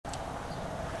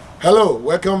Hello,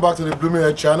 welcome back to the Blooming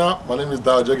Head channel. My name is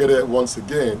Dao Jegede once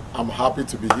again. I'm happy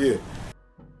to be here.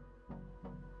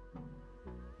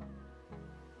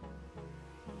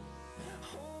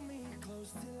 Hold me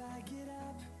close till I get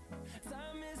up.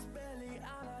 Time is barely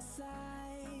on our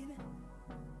side.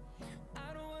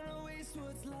 I don't wanna waste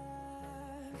what's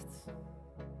left.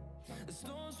 The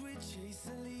storms we chase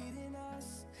are leading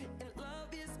us, and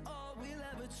love is all we'll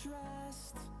ever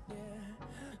trust. Yeah,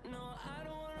 no, I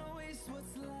don't wanna waste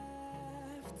what's left.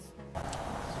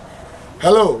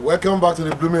 Hello, welcome back to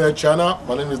the Blooming Head channel.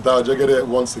 My name is Dao Jegede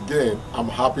once again. I'm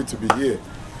happy to be here.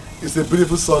 It's a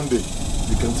beautiful Sunday.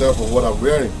 You can tell from what I'm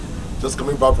wearing. Just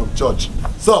coming back from church.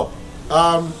 So,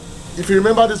 if you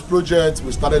remember this project,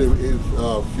 we started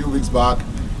a few weeks back.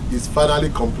 It's finally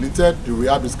completed. The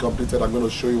rehab is completed. I'm going to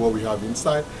show you what we have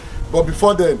inside. But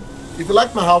before then, if you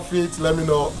like my outfit, let me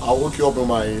know. I'll hook you up with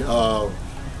my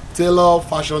tailor,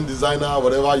 fashion designer,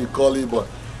 whatever you call it. But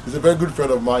he's a very good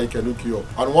friend of mine. He can hook you up.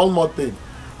 And one more thing.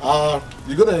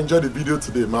 You're going to enjoy the video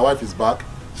today. My wife is back.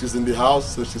 She's in the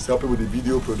house, so she's helping with the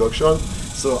video production.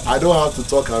 So I don't have to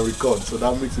talk and record. So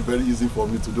that makes it very easy for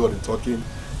me to do all the talking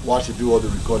while she do all the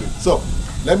recording. So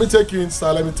let me take you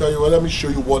inside. Let me tell you, let me show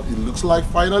you what it looks like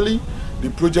finally. The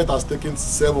project has taken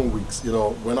 7 weeks. You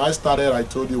know, when I started, I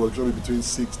told you it was going to be between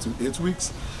 6 to 8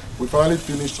 weeks. We finally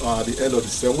finished at the end of the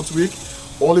 7th week.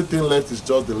 Only thing left is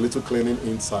just the little cleaning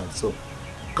inside. So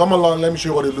come along, let me show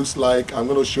you what it looks like. I'm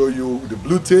going to show you the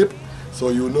blue tape so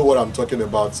you know what I'm talking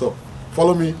about. So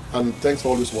follow me, and thanks for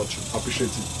always watching. I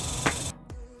appreciate it.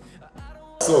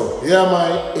 So here am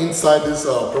I inside this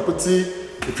property.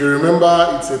 If you remember,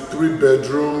 it's a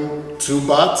 3-bedroom,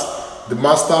 2-bath. The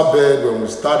master bed when we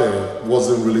started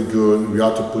wasn't really good. We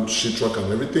had to put sheetrock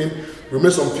and everything. We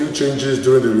made some few changes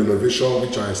during the renovation,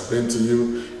 which I explained to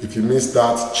you. If you missed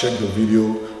that, check the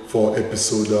video for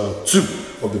episode 2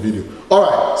 of the video. All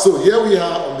right, so here we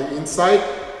are on the inside.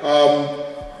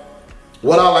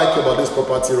 What I like about this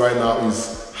property right now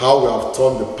is how we have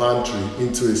turned the pantry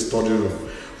into a study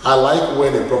room. I like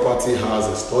when a property has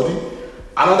a study.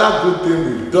 Another good thing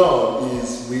we've done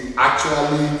is we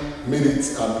actually made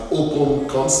it an open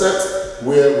concept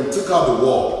where we took out the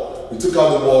wall. We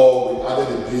added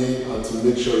a beam, and to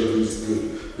make sure it looks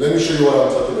good. Let me show you what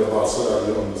I'm talking about so that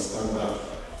you understand that.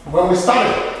 When we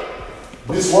started,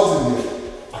 this wasn't here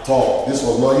at all. This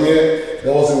was not here.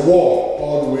 There was a wall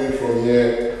all the way from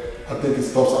here. I think it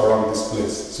stops around this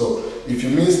place. So if you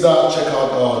missed that, check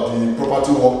out the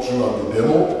property walkthrough and the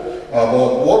demo.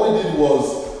 But what we did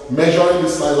was measuring the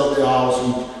size of the house,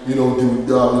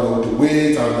 the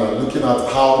weight, and looking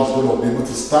at how it's going to be able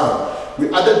to stand.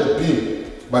 We added the beam.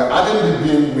 By adding the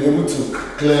beam, we're able to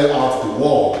clear out the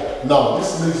wall. Now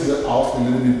this makes the house a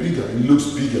little bit bigger. It looks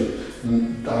bigger,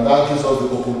 and that gives us the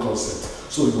open concept.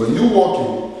 So when you walk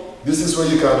in, this is where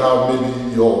you can have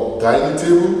maybe your dining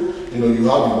table. You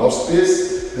have enough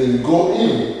space, then you go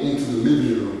into the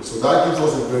living room. So that gives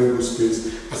us a very good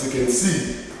space. As you can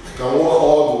see, I can walk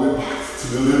all the way back to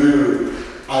the living room.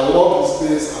 I love the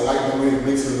space. I like the way it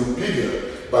makes it look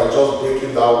bigger by just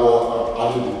breaking that wall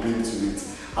and adding the beam to it.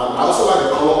 And I also like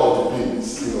the color of the beam.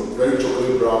 It's very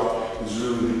chocolate brown. It's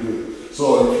really, really good.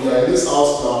 So if you're in this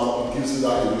house now, it gives you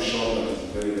that illusion that it's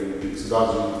very, very big. So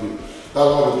that's really good. That's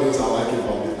one of the things I like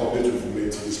about the update we've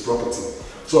made to this property.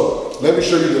 So let me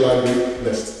show you the library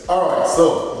next. All right,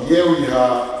 so here we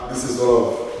are. This is one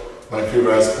of my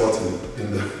favorite spots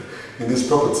in this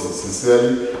property.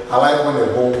 Sincerely, I like when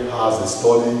a home has a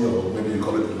study, or maybe you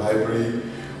call it a library,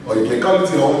 or you can call it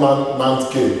a home man's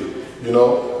cave.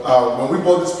 When we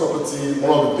bought this property,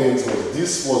 one of the things was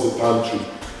this was the pantry.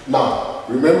 Now,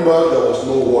 remember there was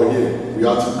no wall here. We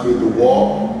had to create the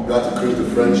wall. We had to create the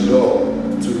French door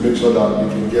to make sure that we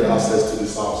can get access to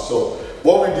this house. So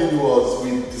what we did was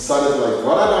we decided,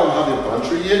 rather than have a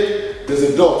pantry here, there's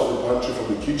a door to the pantry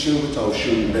from the kitchen, which I'll show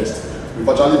you next. We've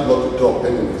actually blocked the door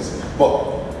anyways.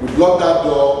 But we blocked that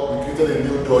door, we created a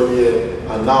new door here,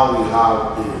 and now we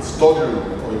have a study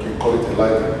room, or you can call it a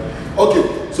library.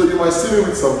 Okay, so you might see me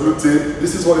with some blue tape.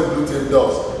 This is what a blue tape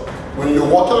does. When you're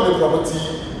working on a property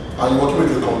and you're working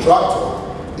with a contractor,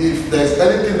 if there's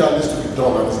anything that needs to be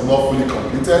done and is not fully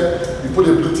completed, you put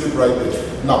a blue tape right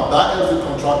there. Now that helps the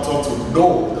contractor to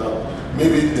know that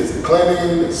maybe there's a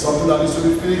cleaning, there's something that needs to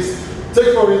be fixed.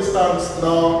 Take for instance,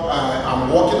 now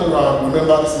I'm walking around.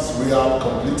 Remember, this is rehab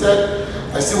completed.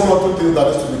 I see one or two things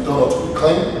that needs to be done or to be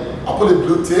cleaned. I put a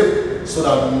blue tape so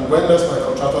that when next my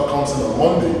contractor comes in on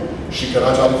Monday, she can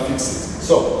actually fix it.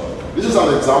 So this is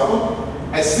an example.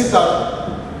 I see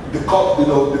that the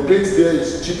paint there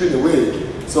is chipping away.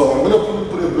 So I'm going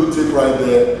to put a blue tape right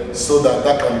there so that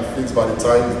that can be fixed by the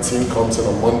time the team comes in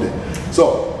on Monday.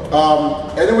 So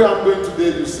anyway I'm going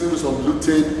today, you see with some blue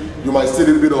tape, you might see a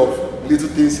little bit of little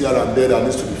things here and there that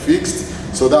needs to be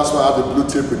fixed. So that's why I have the blue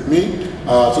tape with me,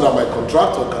 so that my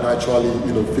contractor can actually,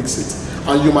 fix it.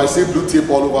 And you might see blue tape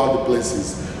all over the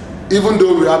places. Even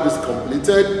though Rehab is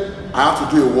completed, I have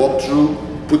to do a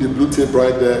walkthrough, put the blue tape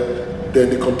right there. Then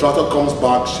the contractor comes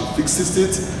back, she fixes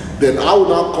it. Then I will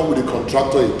now come with the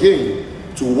contractor again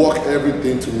to work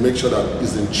everything to make sure that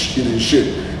it's in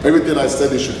shape. Everything I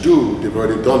said they should do, they've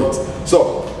already done it.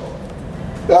 So,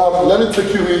 let me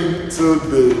take you into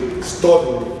the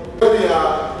study room. Where we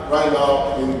are right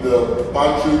now in the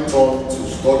pantry turned to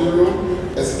study room.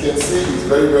 As you can see, it's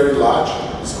very, very large.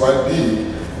 It's quite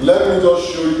big. Let me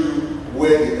just show you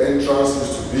where the entrance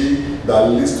used to be that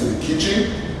leads to the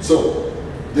kitchen. So,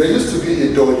 there used to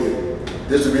be a door here.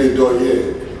 There used to be a door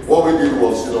here. What we did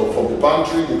was, from the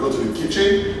pantry, we go to the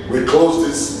kitchen, we close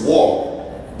this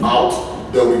wall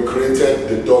out, then we created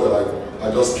the door that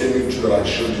I just came into that I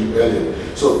showed you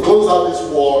earlier. So close out this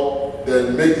wall,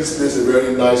 then make this place a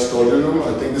very nice study room.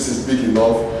 I think this is big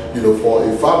enough, for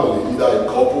a family, either a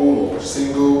couple or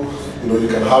single. You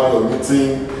can have your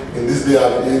meeting in this day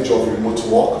and age of remote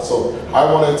work. So I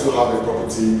wanted to have a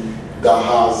property that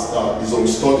has its own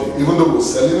study. Even though we're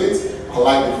selling it, I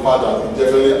like the fact that it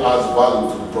definitely adds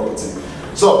value to the property.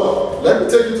 So let me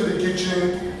take you to the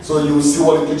kitchen so you will see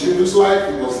what the kitchen looks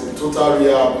like. It was the total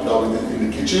rehab that we did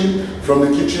in the kitchen. From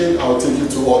the kitchen, I'll take you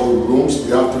to all the rooms.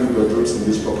 We have 3 bedrooms in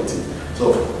this property.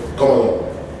 So come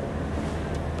on.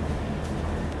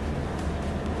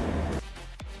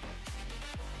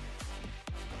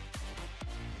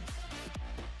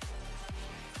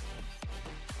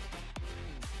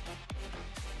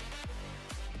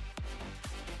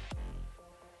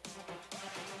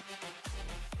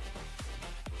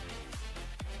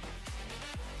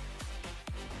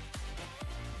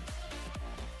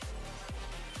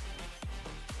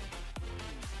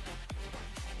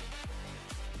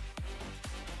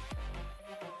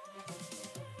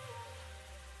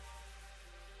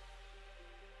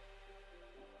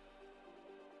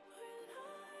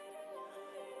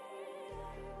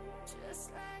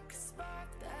 Just like a spark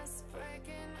that's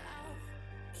breaking out.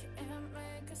 Can't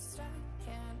make a stop,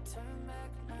 can't turn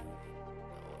back now.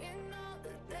 We know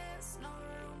that there's no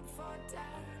room for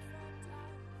doubt.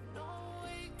 No,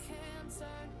 we can't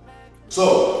turn back now.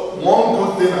 So one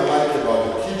good thing I like about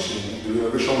the kitchen, the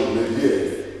renovation we made here,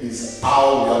 is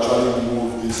how we actually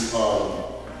move this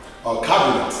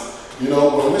cabinet.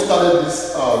 When we started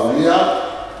this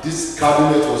rehab, this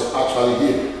cabinet was actually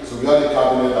here. So we had a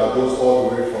cabinet that goes all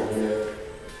the way from here,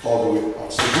 all the way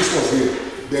up. So this was here.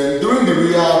 Then during the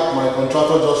rehab, my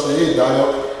contractor just said, hey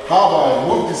Daniel, how about I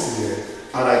move this here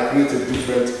and I create a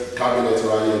different cabinet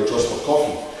right here just for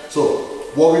coffee. So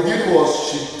what we did was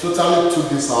she totally took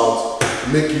this out,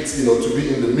 make it to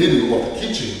be in the middle of the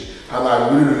kitchen, and I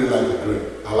really, really like the green.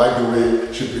 I like the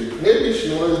way maybe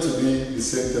she wanted it to be the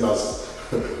same thing as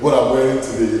what I'm wearing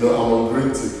today. I'm on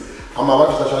green tea. And my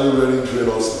wife is actually wearing green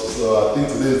also, so I think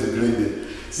today is the green day.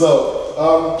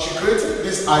 So she created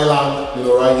this island,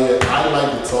 right here. I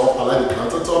like the top, I like the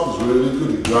countertop, it's really, really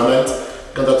good. The granite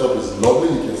countertop is lovely,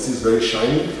 you can see it's very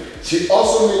shiny. She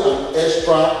also made an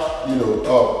extra,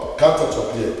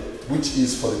 countertop here, which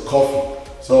is for the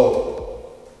coffee.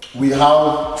 So we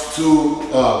have 2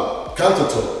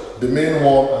 countertops, the main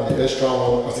one and the extra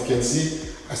one. As you can see,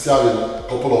 I still have a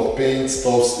couple of paint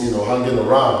stuffs, hanging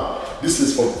around. This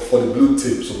is for the blue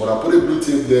tape. So when I put a blue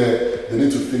tape there, they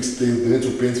need to fix things, they need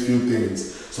to paint few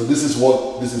things. So this is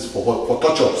for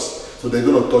touch-ups. So they're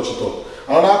going to touch it up.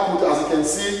 Another, as you can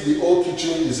see, the old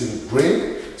kitchen is in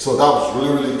green. So that was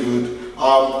really, really good.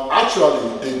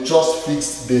 Actually, they just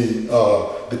fixed the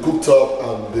cooktop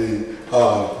and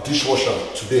the dishwasher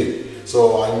today.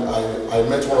 So I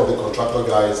met one of the contractor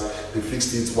guys. They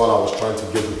fixed it while I was trying to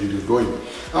get the video going.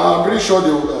 I'm pretty sure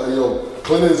the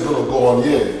cleaning is going to go on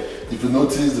here. If you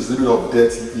notice, there's a little bit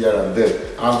of dirt here and there.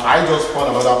 And I just found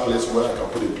another place where I can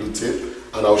put a blue tape,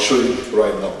 and I'll show you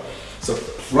right now. So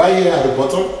right here at the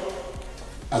bottom,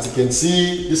 as you can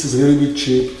see, this is a really bit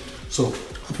cheap. So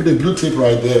I put a blue tape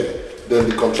right there. Then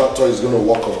the contractor is going to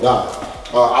work on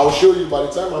that. I'll show you by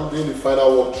the time I'm doing the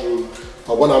final walkthrough.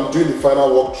 When I'm doing the final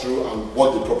walkthrough and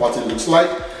what the property looks like,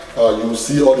 you will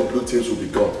see all the blue tapes will be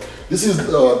gone.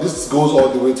 This goes all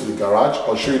the way to the garage.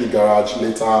 I'll show you the garage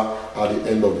later at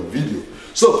the end of the video.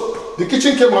 So the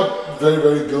kitchen came out very,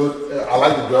 very good. I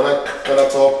like the granite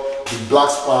countertop. The black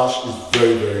splash is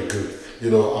very, very good.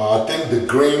 I think the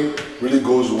green really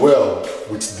goes well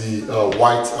with the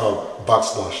white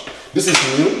backsplash. This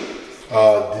is new.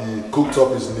 The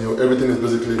cooktop is new. Everything is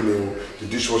basically new. The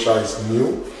dishwasher is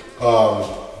new.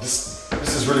 This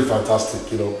this is really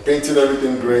fantastic. You know, painting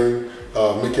everything green,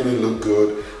 making it look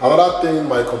good. Another thing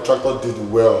my contractor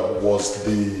did well was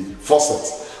the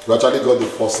faucet. We actually got the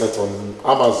faucet on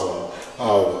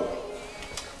Amazon.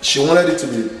 She wanted it to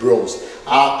be bronze.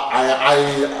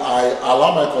 I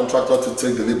allow my contractor to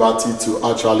take the liberty to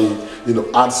actually, you know,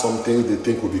 add some things they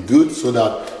think will be good, so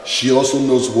that she also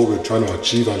knows what we're trying to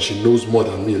achieve, and she knows more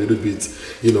than me a little bit,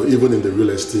 you know, even in the real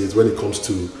estate when it comes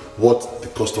to what the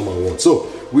customer wants. So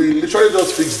we literally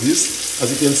just fixed this.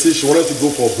 As you can see, she wanted to go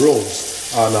for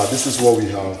bronze, and this is what we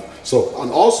have. So,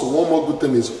 and also one more good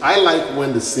thing is I like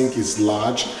when the sink is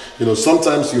large. You know,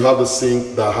 sometimes you have a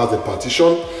sink that has a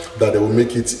partition that they will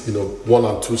make it, you know, 1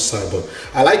 and 2 side, but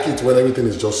I like it when everything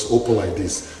is just open like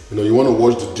this. You know, you want to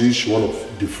wash the dish, you want to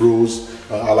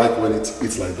defrost. I like when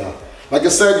it's like that. Like I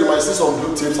said, you might see some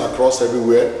blue tapes across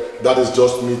everywhere. That is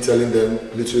just me telling them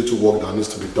literally to work that needs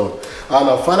to be done.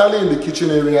 And finally, in the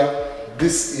kitchen area,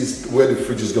 this is where the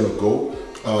fridge is going to go.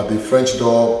 The French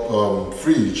door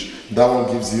fridge. That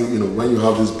one gives you, you know, when you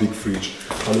have this big fridge,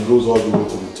 and it goes all the way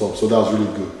to the top. So that's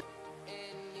really good.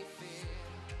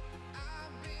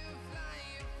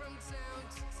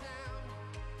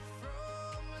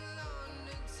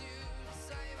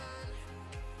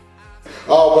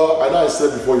 Oh, well, I know I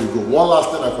said before you go, one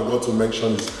last thing I forgot to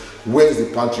mention is, where is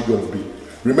the pantry going to be?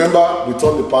 Remember, we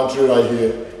turned the pantry right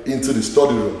here into the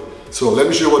study room. So let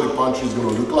me show you what the pantry is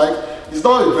going to look like. It's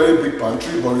not a very big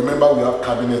pantry, but remember, we have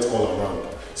cabinets all around.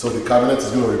 So the cabinet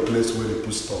is going to replace where they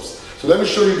put stuffs. So let me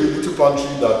show you the little pantry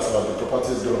that the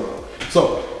property is going to have.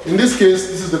 So in this case,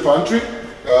 this is the pantry.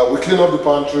 We cleaned up the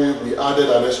pantry. We added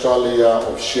an extra layer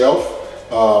of shelf.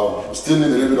 Still need a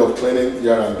little bit of cleaning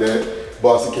here and there.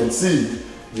 But as you can see,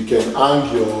 you can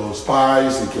hang your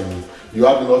spice. You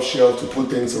have enough shelf to put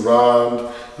things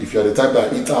around. If you're the type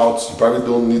that eat out, you probably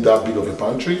don't need that big of a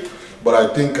pantry. But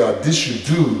I think this should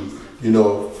do, you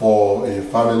know, for a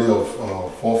family of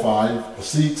 4, 5, or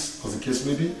 6, as the case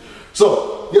may be.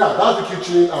 So yeah, that's the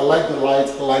kitchen. I like the light.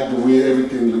 I like the way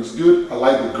everything looks good. I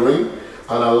like the green,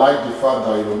 and I like the fact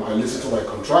that, you know, I listen to my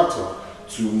contractor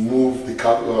to move the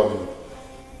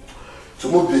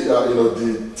you know,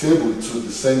 the table to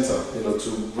the center. You know, to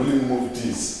really move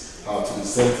this to the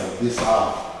center. This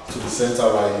half to the center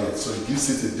right here. So it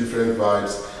gives it a different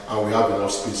vibes, and we have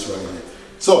enough space right here.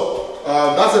 So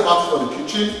that's about it for the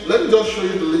kitchen. Let me just show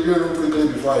you the living room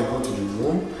quickly before I go to the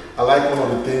room. I like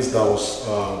one of the things that was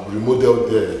remodeled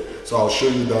there. So I'll show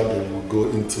you that, then we'll go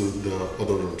into the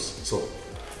other rooms. So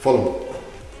follow me.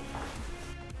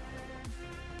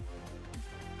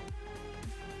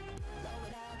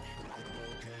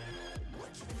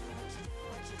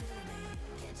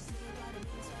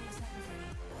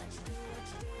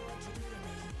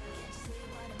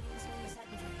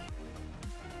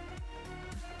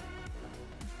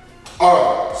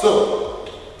 Alright, so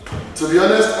to be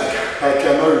honest, I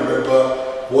cannot remember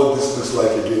what this looks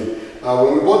like again.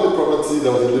 When we bought the property,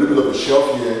 there was a little bit of a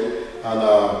shelf here, and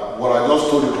what I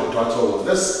just told the contractor was,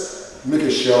 let's make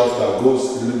a shelf that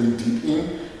goes a little bit deep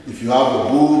in. If you have your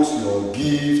books, your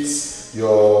gifts,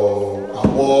 your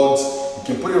awards, you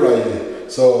can put it right here.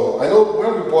 So I know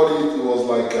when we bought it, it was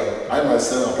like, I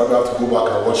myself, I probably have to go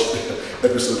back and watch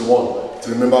episode 1 to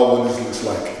remember what this looks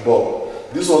like. But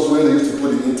this was where they used to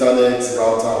put the internet,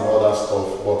 router, and all that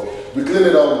stuff. But we cleaned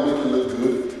it out, we make it look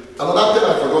good. Another thing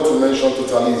I forgot to mention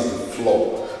totally is the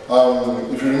floor.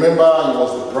 If you remember, it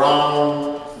was the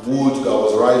brown wood that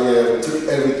was right here. We took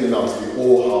everything out, the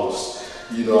whole house.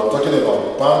 You know, I'm talking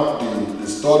about the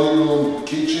study room, the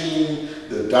kitchen,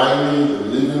 the dining, the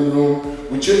living room.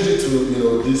 We changed it to, you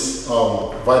know, this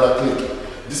vinyl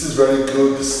click. This is very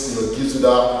good. This, you know, gives you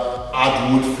that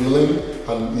hardwood feeling,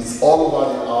 and it's all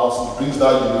over the house. It brings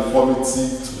that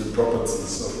uniformity to the property.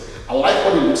 So I like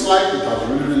what it looks like. It has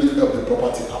really helped the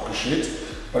property appreciate.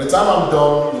 By the time I'm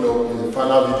done, you know, in the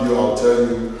final video, I'll tell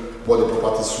you what the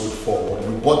property sold for. But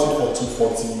we bought it for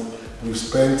 $240. We've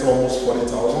spent almost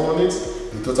 $40,000 on it.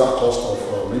 The total cost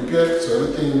of repair, so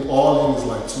everything all in is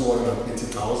like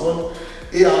 $280,000.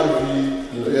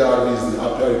 ARV, you know, ARV is the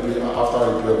after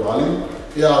repair value.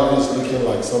 ARV is looking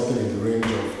like something in the range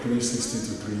of 360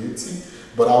 to 380,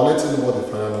 but I'll let you know what the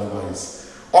final number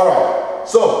is. Alright,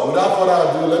 so without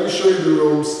further ado, let me show you the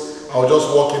rooms. I'll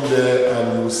just walk in there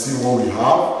and you'll see what we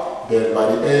have. Then by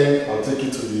the end, I'll take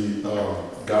you to the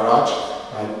garage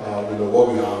and you know what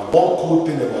we have. One cool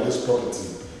thing about this property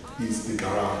is the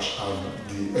garage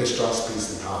and the extra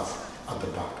space it has at the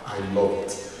back. I love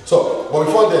it. So, but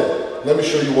before then, let me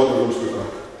show you what the rooms look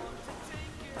like.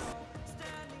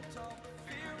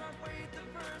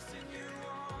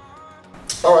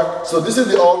 Alright, so this is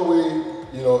the hallway,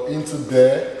 you know, into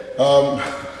there.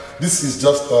 This is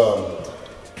just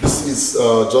This is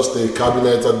just a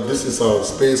cabinet, and this is a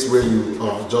space where you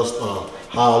just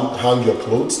hang your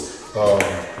clothes.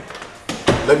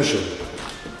 Let me show you.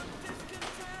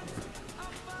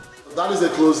 That is a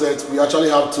closet. We actually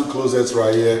have two closets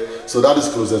right here. So that is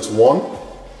closet 1,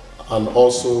 and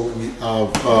also we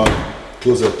have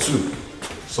closet 2.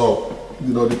 So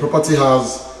you know the property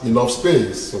has enough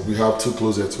space, so we have two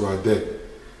closets right there.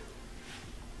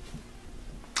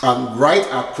 And right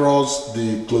across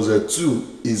the closet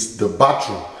 2 is the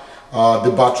bathroom.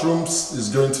 The bathrooms is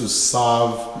going to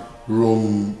serve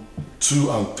room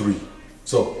 2 and 3.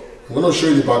 So I'm going to show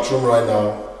you the bathroom right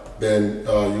now. Then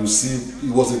you see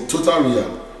it was a total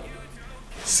rehab.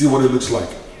 See what it looks like.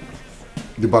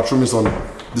 The bathroom is on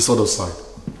this other side.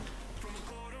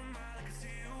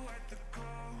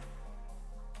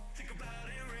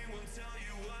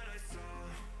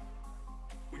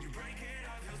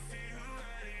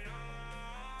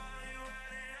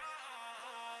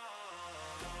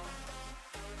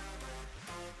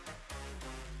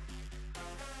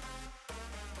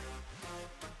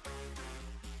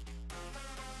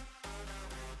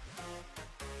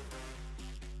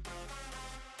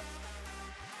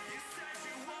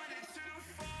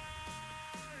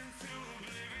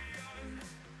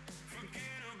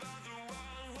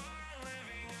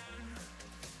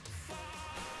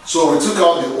 So we took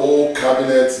out the old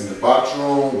cabinets in the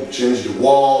bathroom, we changed the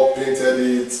wall, painted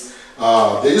it.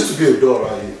 There used to be a door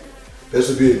right here. There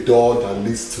used to be a door that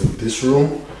leads to this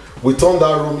room. We turned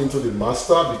that room into the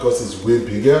master because it's way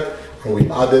bigger, and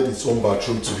we added its own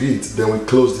bathroom to it. Then we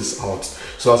closed this out.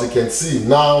 So as you can see,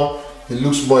 now it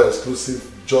looks more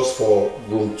exclusive just for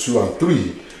room 2 and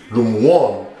 3. Room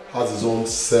 1 has its own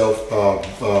self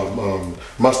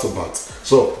master bath.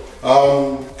 So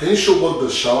can you show what the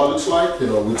shower looks like? You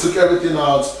know, we took everything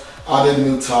out, added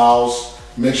new towels,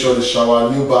 make sure the shower,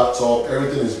 new bathtub,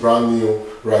 everything is brand new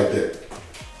right there.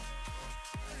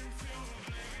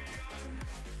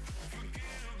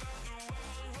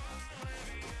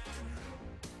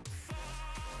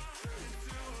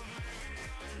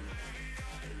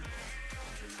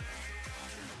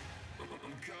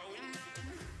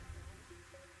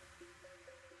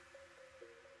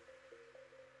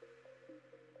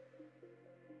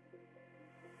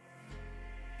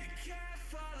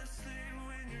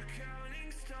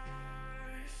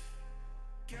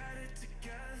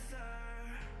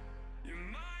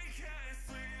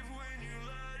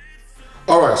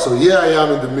 Alright, so here I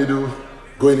am in the middle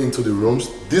going into the rooms.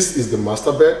 This is the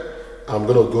master bed. I'm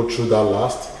going to go through that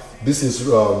last. This is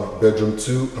bedroom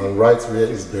 2, and right here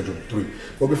is bedroom 3.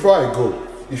 But before I go,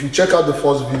 if you check out the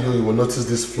first video, you will notice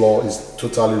this floor is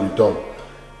totally redone.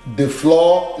 The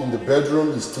floor in the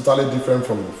bedroom is totally different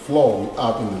from the floor we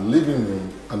have in the living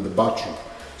room and the bathroom.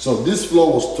 So this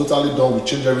floor was totally done. We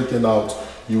changed everything out.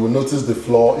 You will notice the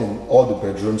floor in all the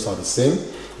bedrooms are the same.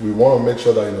 We want to make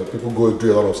sure that people go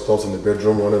do a lot of stuff in the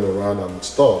bedroom, running around and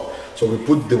stuff. So we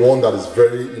put the one that is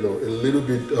very a little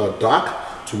bit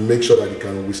dark to make sure that it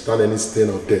can withstand any stain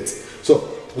or dirt.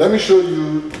 So let me show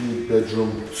you the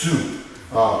bedroom 2.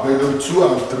 Bedroom 2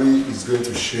 and 3 is going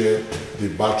to share the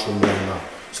bathroom right now.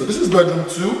 So this is bedroom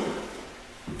 2.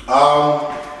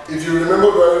 If you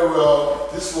remember very well,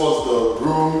 this was the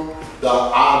room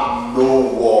that had no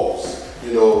walls.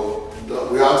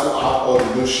 We had to add all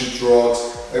the new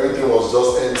sheetrocks. Everything was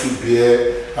just empty,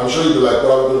 bare. I'm sure you'll be like,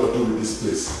 what are we going to do with this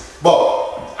place? But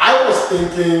I was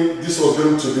thinking this was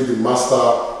going to be the master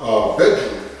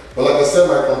bedroom. But like I said,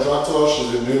 my contractor,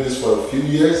 she's been doing this for a few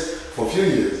years.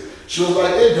 She was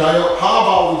like, hey Dayo, how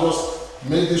about we just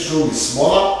make this room be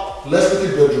smaller? Let's make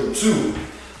it bedroom 2.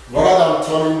 Rather than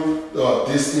turning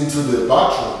this into the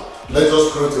bathroom, let's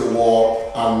just create a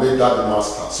wall and make that the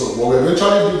master. So what we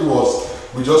eventually did was,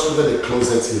 we just created a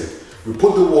closet here. We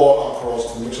put the wall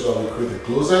across to make sure that we create a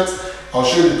closet. I'll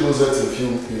show you the closet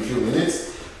in a few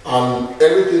minutes. And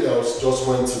everything else just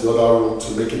went to the other room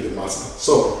to make it the master.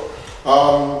 So,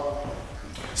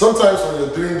 sometimes when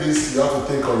you're doing this, you have to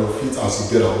think on your feet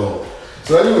as you get along.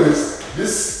 So anyways,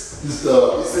 this is it's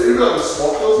a little bit of a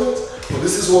small closet, but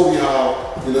this is what we have.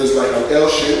 It's like an L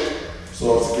shape.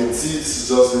 So as you can see, this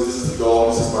is the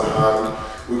door, this is my hand.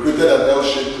 We created an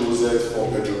L-shaped closet for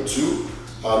bedroom 2.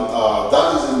 And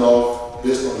that is enough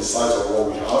based on the size of what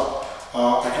we have.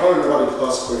 I cannot remember the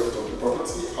total square foot of the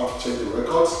property. I have to check the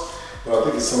records, but I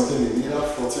think it's something in either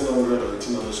 1,400 or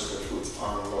 1,800 square foot.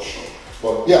 I'm not sure.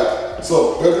 But yeah,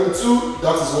 so bedroom 2,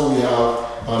 that is what we have.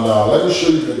 And let me show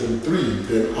you bedroom 3,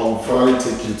 then I'll finally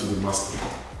take you to the master.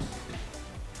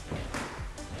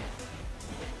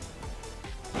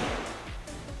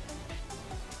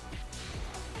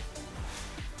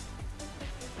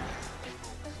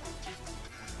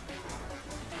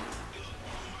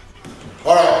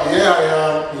 Alright, here I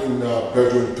am in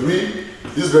bedroom 3.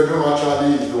 This bedroom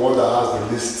actually is the one that has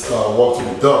the least work to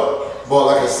be done. But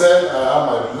like I said, I have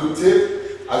my blue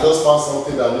tape. I just found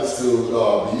something that needs to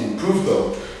be improved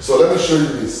on. So let me show you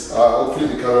this. Hopefully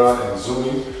the camera can zoom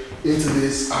in into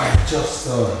this. I just,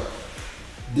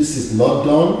 this is not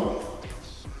done.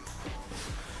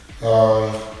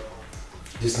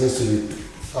 This needs to be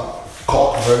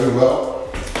caulked very well.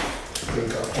 I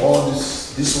think all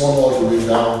this one all the way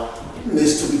down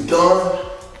needs to be done.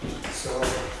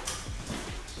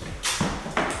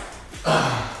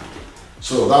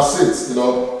 So that's it. You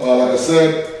know, like I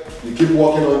said, you keep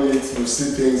working on it, you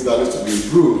see things that need to be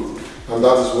improved, and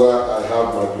that is where I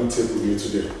have my blue tape with me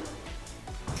today.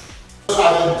 We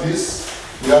added this.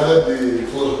 We added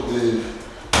the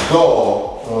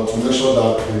door to make sure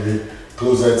that the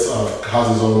closet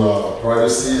has its own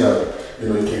privacy, and you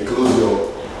know you can close it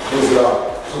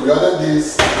out. So we added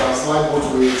this. You can slide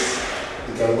both ways.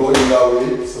 You can go in that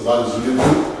way. So that is really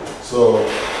good. So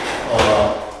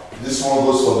this one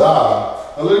goes for that.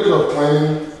 A little bit of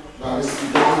cleaning that needs to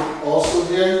be done also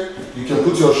here. You can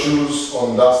put your shoes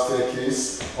on that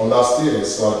staircase, on that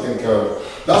stairs. So I think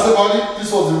that's about it.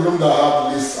 This was the room that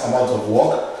had the least amount of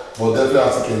work. But definitely,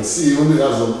 as you can see, even though it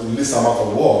has the least amount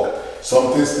of work,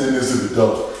 something still needs to be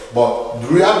done. But the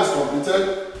rehab is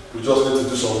completed. We just need to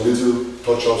do some little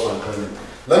touch-ups and cleaning.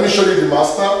 Let me show you the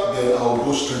master, then I'll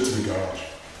go straight to the garage.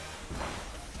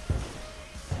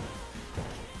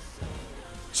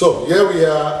 So here we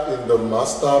are in the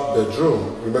master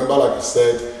bedroom. Remember, like I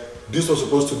said, this was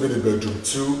supposed to be the bedroom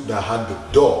 2 that had the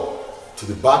door to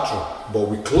the bathroom, but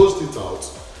we closed it out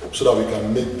so that we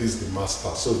can make this the master.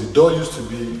 So the door used to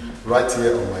be right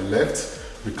here on my left.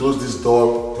 We closed this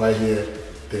door right here.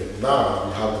 Then now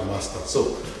we have the master.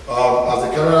 So as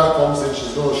the camera comes in,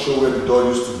 she's going to show where the door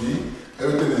used to be.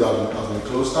 Everything has been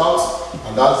closed out,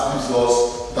 and that gives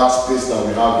us that space that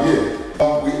we have here.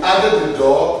 We added the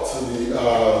door to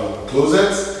the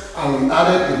closet, and we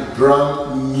added a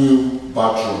brand new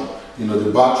bathroom. You know,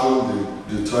 the bathroom,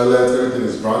 the toilet, everything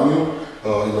is brand new.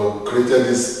 You know, created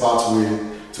this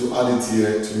pathway to add it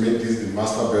here to make this the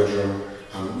master bedroom,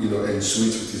 and you know, en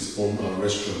suite with its own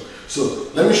restroom. So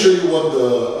let me show you what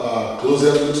the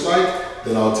closet looks like.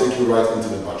 Then I'll take you right into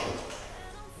the bathroom.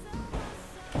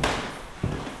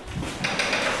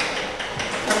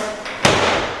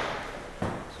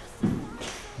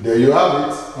 There you have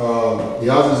it. He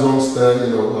has his own step,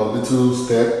 you know, a little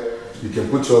step. You can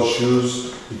put your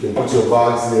shoes, you can put your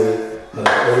bags there, and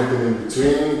everything in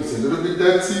between. It's a little bit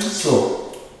dirty,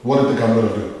 so what do you think I'm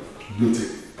gonna do? Blue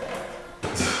tape.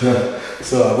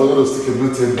 So I'm going to stick a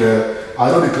blue tape there.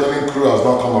 I know the cleaning crew has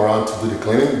not come around to do the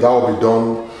cleaning. That will be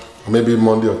done maybe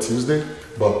Monday or Tuesday,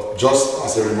 but just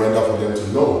as a reminder for them to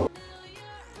know.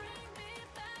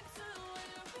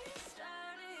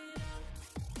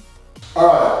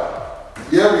 Alright,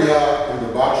 here we are in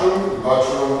the bathroom. The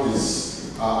bathroom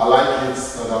is, I like it.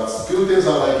 That's a few things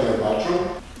I like in the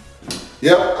bathroom.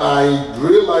 Yeah, I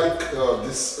really like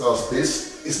this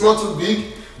space. It's not too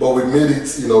big, but we made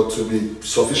it, you know, to be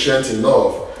sufficient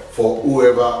enough for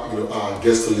whoever, you know,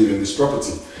 gets to live in this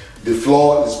property. The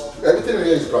floor is, everything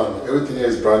here is brand new. Everything here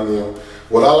is brand new.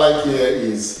 What I like here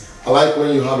is, I like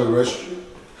when you have a restroom.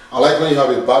 I like when you have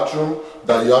a bathroom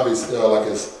that you have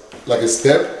like a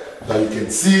step that you can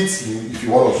sit. If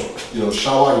you want to, you know,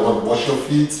 shower, you want to wash your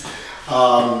feet.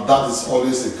 That is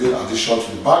always a good addition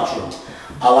to the bathroom.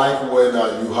 I like when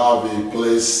you have a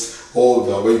place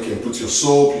holder where you can put your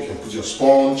soap, you can put your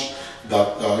sponge.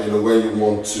 That you know, where you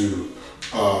want to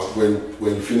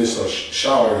when you finish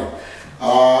showering.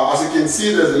 As you can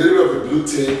see, there's a little bit of a blue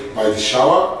tape by the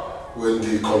shower when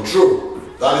the control.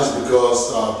 That is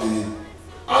because the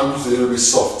handle is a little bit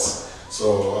soft.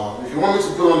 So if you want me to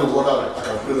put on the water, I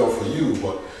can put it on for you,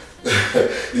 but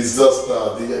it's just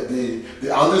the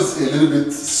handle is a little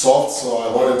bit soft, so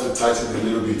I wanted to tighten it a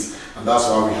little bit, and that's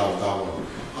why we have that one.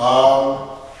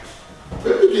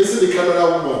 Maybe you can see the camera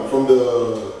woman from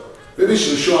the, maybe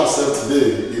she'll show herself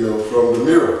today, you know, from the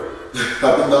mirror. I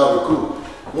think that would be cool.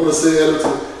 I want to say hello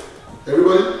to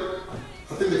everybody.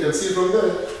 I think they can see it from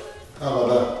there. How about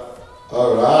that?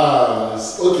 Alright,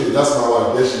 okay, that's my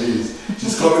wife, there she is.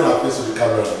 She's covering her face with the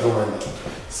camera, don't mind that.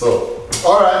 So,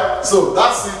 alright, so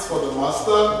that's it for the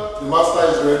master. The master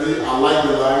is ready. I like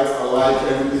the lights, I like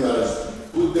everything that is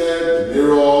put there, the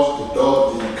mirrors, the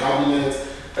door, the cabinet,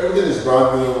 everything is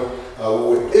brand new. We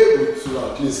were able to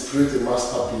at least create a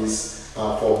masterpiece from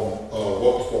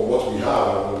what we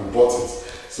have when we bought it.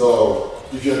 So,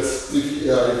 if you're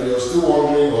still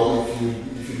wondering, or if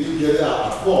you didn't get it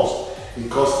at first, it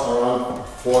costs around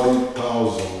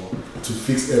 40,000 to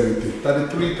fix everything.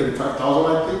 33,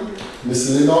 35,000 I think.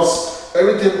 miscellaneous.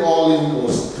 Everything all in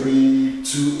was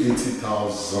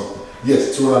 $280,000.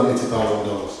 Yes,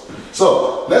 $280,000.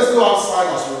 So let's go outside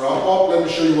as we wrap up. Let me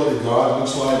show you what the garage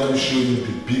looks like. Let me show you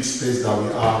the big space that we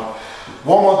have.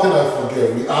 One more thing I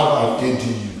forget, we have an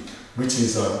ADU, which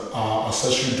is an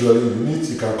accessory dwelling unit.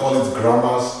 You can call it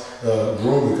grandma's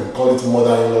room, you can call it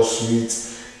mother-in-law suite.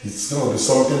 It's going to be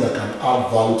something that can add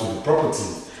value to the property,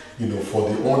 for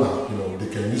the owner. They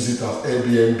can use it as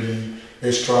Airbnb,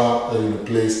 extra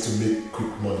place to make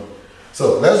quick money.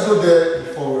 So let's go there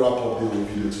before we wrap up the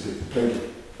video today. Thank you.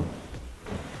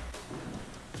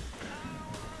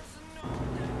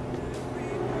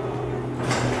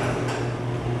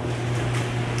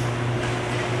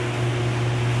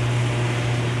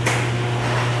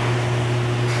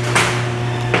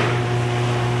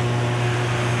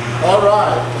 All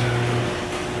right,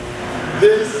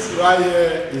 this right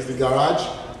here is the garage.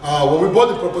 When we bought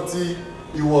the property,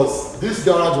 this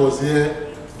garage was here,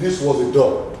 this was a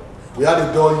door. We had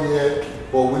a door here,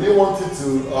 but we didn't want it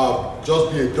to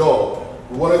just be a door.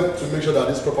 We wanted to make sure that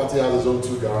this property has its own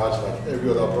 2 garage like every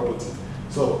other property.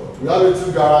 So we added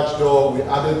 2 garage door, we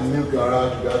added the new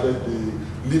garage, we added the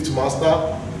lift master,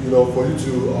 for you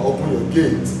to open your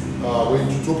gate. When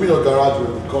you open your garage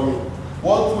when you come in.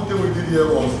 One cool thing we did here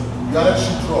was we added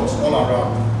sheet rocks all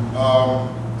around.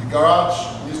 The garage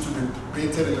needs to be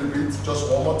painted a little bit, just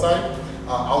one more time.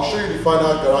 I'll show you the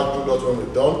final garage product when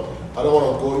we're done. I don't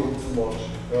want to go in too much.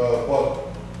 But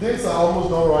things are almost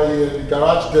done right here. The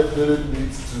garage definitely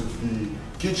leads to the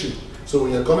kitchen. So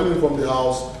when you're coming in from the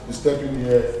house, you step in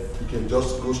here, you can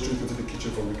just go straight into the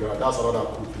kitchen from the garage. That's another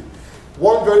cool thing.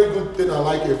 One very good thing I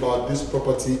like about this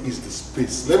property is the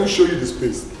space. Let me show you the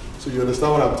space so you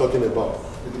understand what I'm talking about.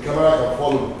 If the camera can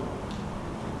follow me.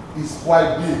 It's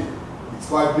quite big. It's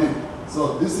quite big.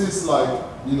 So this is like,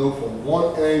 from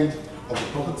one end of the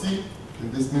property,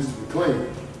 and this needs to be cleaned.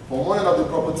 From one end of the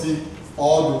property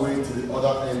all the way to the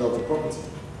other end of the property.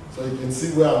 So you can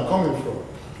see where I'm coming from.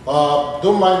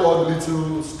 Don't mind all the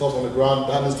little stuff on the ground,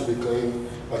 that needs to be cleaned.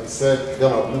 Like I said, you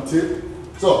got my blue tip.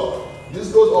 So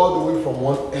this goes all the way from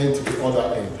one end to the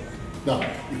other end. Now,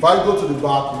 if I go to the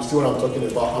back, you see what I'm talking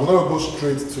about. I'm going to go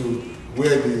straight to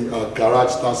where the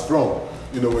garage starts from.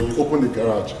 When you open the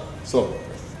garage. So,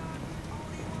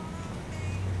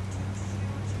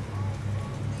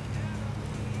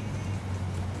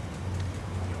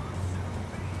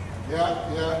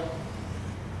 yeah.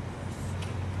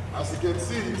 As you can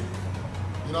see,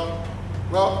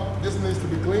 well, this needs to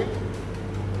be cleaned.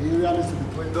 The area needs to be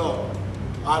cleaned up.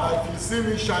 And if you see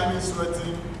me shining,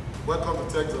 sweating, welcome to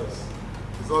Texas.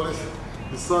 It's always,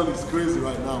 the sun is crazy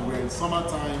right now. We're in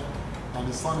summertime and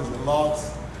the sun is a lot.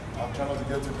 I'm trying not to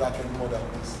get too dark anymore than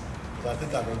this. Because I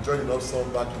think I've enjoyed enough sun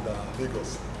back in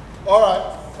Lagos. Alright,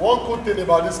 one cool thing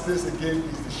about this place again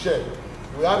is the shed.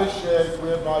 We have a shed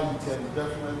whereby you can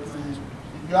definitely, if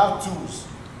you have tools,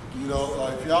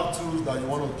 if you have tools that you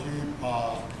want to keep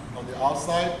on the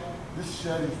outside, this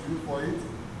shed is good for it.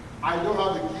 I don't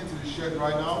have the key to the shed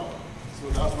right now, so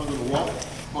that's not going to work.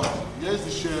 But here's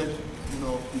the shed,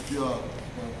 if it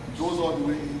goes all the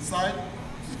way inside.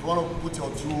 If you want to put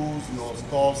your tools, your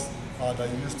stuffs that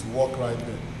you used to work right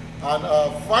there. And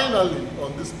finally,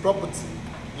 on this property,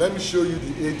 let me show you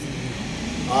the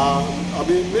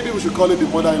ADU. Maybe we should call it the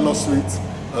mother-in-law suite.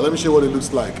 Let me show you what it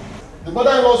looks like. The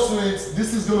mother-in-law suite,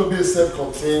 this is going to be a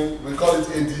self-contained, we call it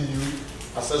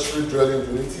ADU, accessory dwelling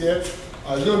unit here. It's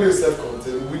going to be a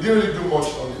self-contained. We didn't really do much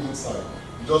on the inside.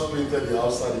 We just painted the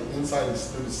outside. The inside is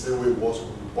still the same way it was when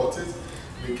we bought it.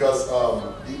 Because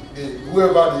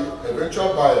whoever the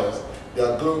eventual buyers,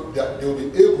 they'll be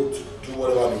able to do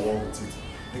whatever they want with it.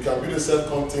 You can build a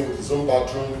self-contained with its own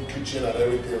bathroom, kitchen, and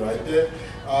everything right there.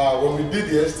 When we did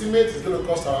the estimate, it's going to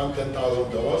cost around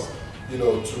 $10,000,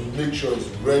 to make sure it's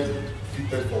ready,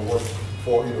 fitted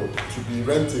to be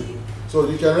rented. So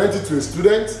you can rent it to a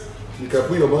student. You can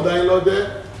put your mother-in-law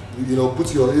there.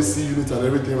 Put your AC unit and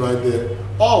everything right there.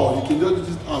 Or you can just use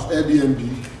it as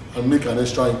Airbnb and make an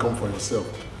extra income for yourself.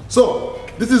 So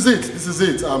this is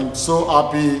it. I'm so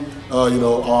happy.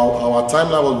 Our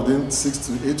timeline was within 6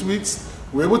 to 8 weeks.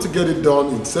 We're able to get it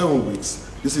done in 7 weeks.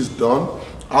 This is done.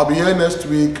 I'll be here next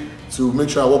week to make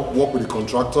sure I work with the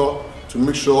contractor to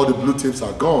make sure all the blue tapes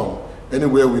are gone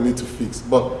anywhere we need to fix.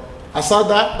 But aside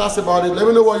that's about it. Let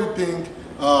me know what you think.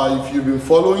 If you've been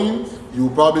following, you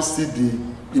will probably see the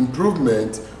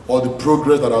improvement or the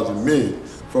progress that has been made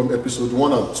from episode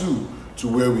 1 and 2 to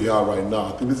where we are right now.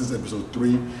 I think this is episode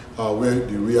 3 where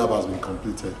the rehab has been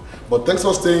completed. But thanks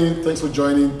for staying, thanks for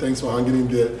joining, thanks for hanging in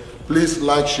there. Please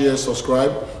like, share,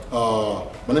 subscribe.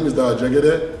 My name is Dara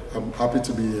Jegede. I'm happy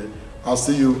to be here. I'll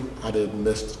see you at the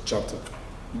next chapter.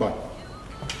 Bye.